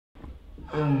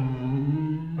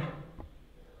You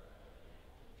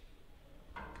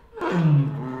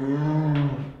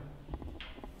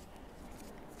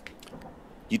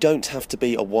don't have to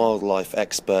be a wildlife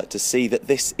expert to see that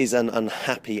this is an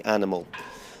unhappy animal.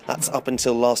 That's up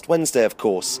until last Wednesday, of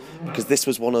course, because this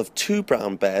was one of 2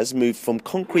 brown bears moved from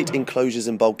concrete enclosures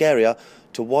in Bulgaria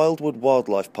to Wildwood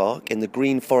Wildlife Park in the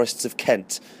Green Forests of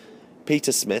Kent.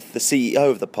 Peter Smith, the CEO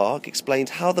of the park, explained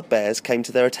how the bears came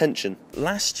to their attention.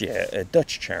 Last year, a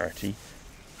Dutch charity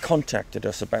contacted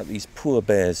us about these poor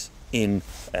bears in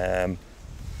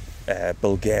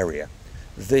Bulgaria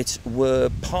that were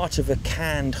part of a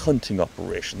canned hunting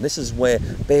operation. This is where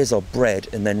bears are bred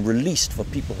and then released for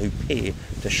people who pay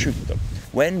to shoot them.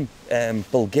 When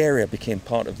Bulgaria became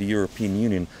part of the European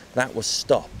Union, that was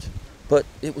stopped, but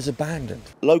it was abandoned.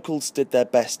 Locals did their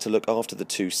best to look after the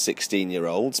 2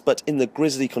 16-year-olds, but in the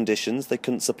grisly conditions they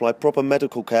couldn't supply proper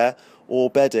medical care or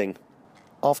bedding.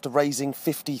 After raising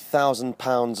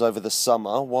 £50,000 over the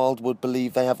summer, Wildwood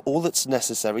believe they have all that's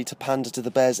necessary to pander to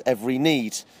the bears' every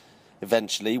need.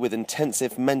 Eventually, with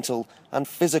intensive mental and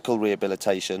physical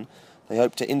rehabilitation, they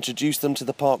hope to introduce them to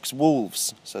the park's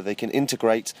wolves so they can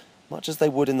integrate much as they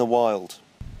would in the wild.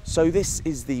 So this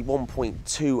is the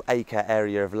 1.2 acre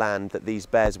area of land that these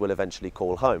bears will eventually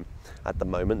call home. At the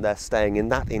moment, they're staying in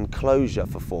that enclosure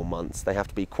for 4 months. They have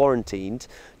to be quarantined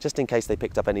just in case they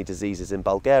picked up any diseases in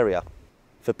Bulgaria.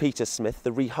 For Peter Smith, the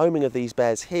rehoming of these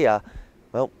bears here,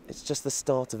 well, it's just the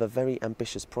start of a very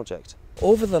ambitious project.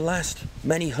 Over the last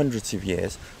many hundreds of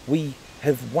years, we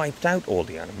have wiped out all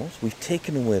the animals, we've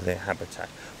taken away their habitat,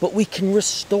 but we can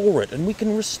restore it, and we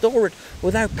can restore it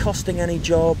without costing any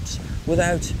jobs,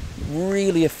 without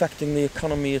really affecting the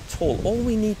economy at all. All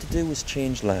we need to do is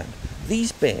change land.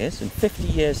 These bears, in 50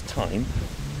 years' time,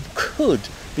 could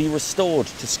be restored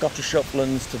to Scottish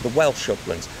uplands, to the Welsh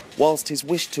uplands. Whilst his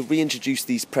wish to reintroduce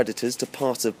these predators to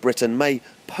parts of Britain may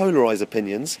polarise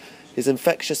opinions, his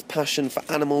infectious passion for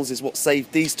animals is what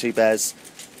saved these 2 bears,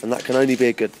 and that can only be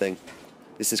a good thing.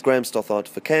 This is Graham Stothard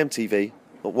for KMTV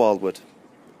at Wildwood.